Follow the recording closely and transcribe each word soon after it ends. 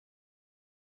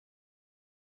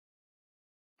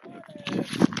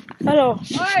Hello,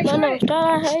 my name is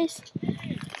Tara Hayes,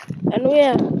 and we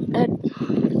are at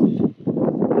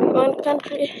one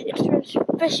country. It's very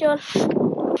special.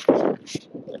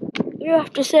 You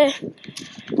have to say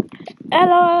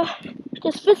hello,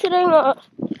 just visiting or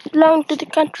belong to the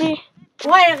country.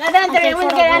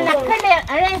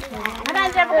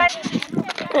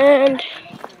 And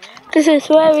this is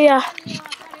where we are.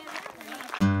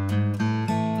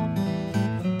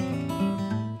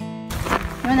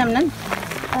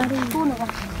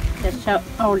 That's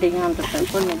holding on to the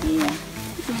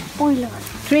one.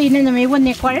 Three in the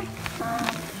one quarter.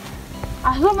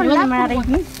 I hope I'm married.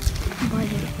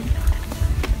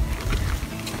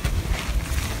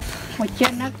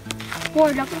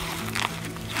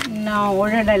 No,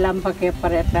 order the lampake for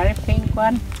a very pink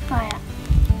one.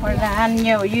 Or the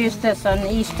annual used this on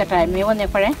Easter time. You want it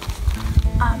for it?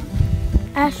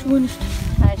 Ash Wednesday.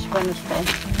 Ash Wednesday.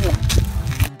 Yeah.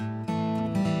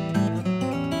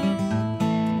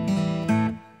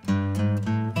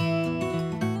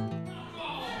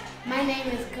 My name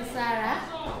is Kasara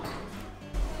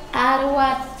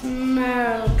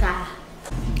Arwatmerka.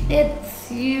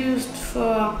 It's used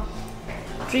for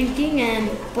drinking and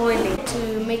boiling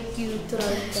to make you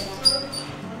throat.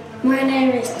 My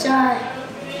name is Jai,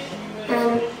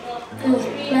 and this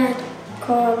plant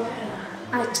called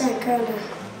Achakana,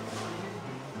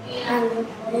 and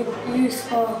it's used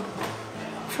for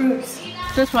fruits.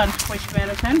 This one's bush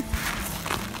medicine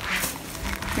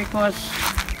because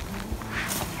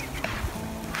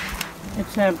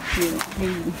it's a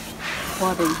clean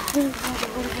body.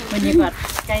 When you got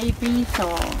scabies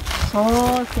or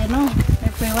sores, you know,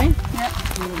 everywhere.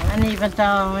 Yeah. And even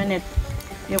though when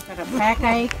you've got a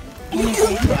backache,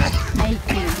 anything,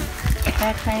 aching,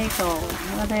 backache or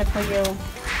whatever, you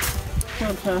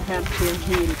also help you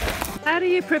heal. How do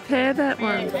you prepare that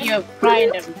one? You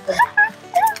grind them.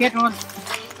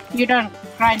 You don't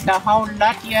grind the whole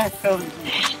lot, you have to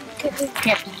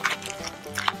get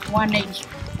 1 inch.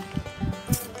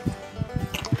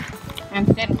 And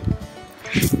then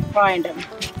grind them.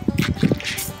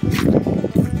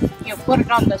 You put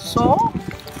it on the saw,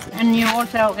 and you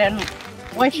also can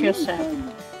wash yourself.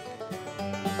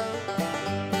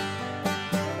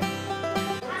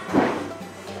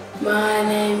 My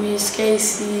name is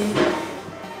Casey,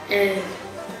 and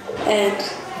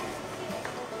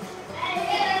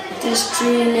this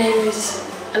tree name is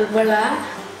Albala,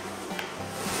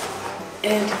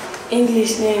 and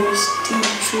English name is tea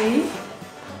tree.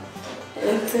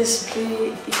 And this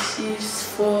tree is used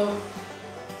for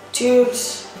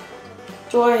tubes,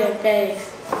 joy and bags.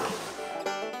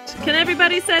 Can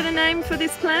everybody say the name for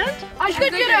this plant?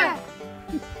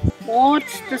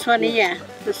 What's this one here?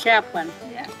 The sharp one.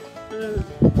 Yeah.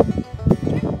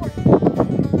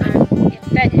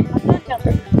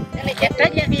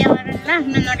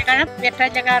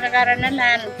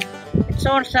 It's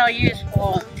also used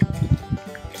for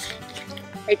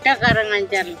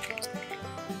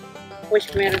bush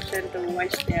medicine to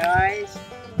wash their eyes,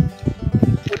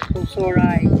 put for sore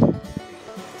eyes.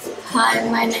 Hi,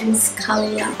 my name is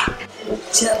Kalia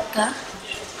Jerka.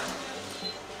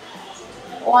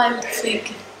 Wild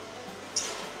fig.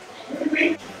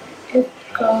 It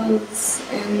grows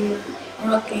in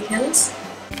rocky hills.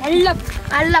 Alap.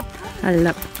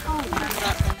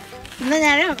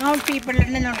 How people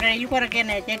you got to get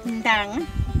it down.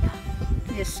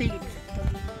 You see.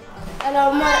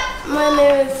 Hello, my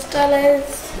name is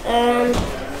Talis, and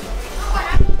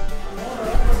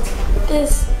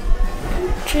this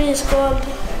tree is called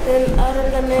in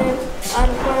Aranda name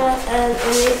Arpara, and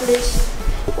in English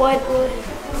whitewood.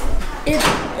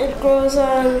 It grows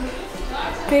on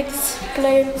creeks,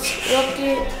 plains,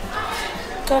 rocky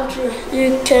country.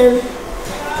 You can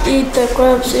eat the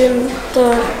crops in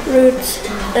the roots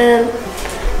and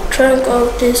trunk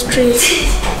of this tree.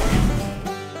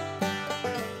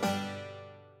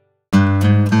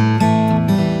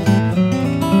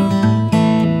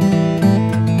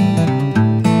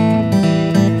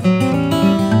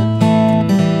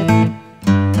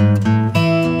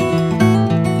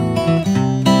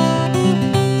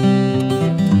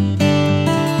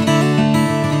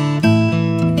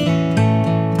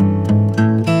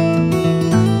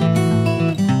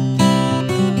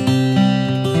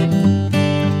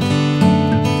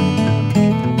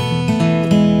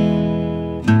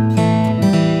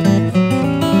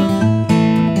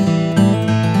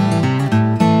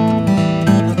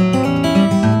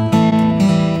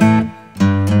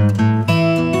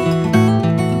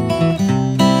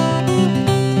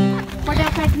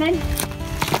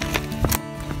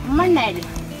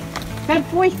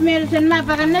 Push medicine map,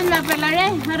 and then map,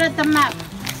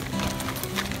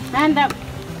 and up.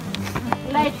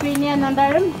 light pinion on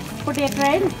them, put it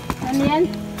rain, and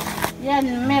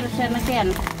then medicine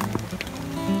again.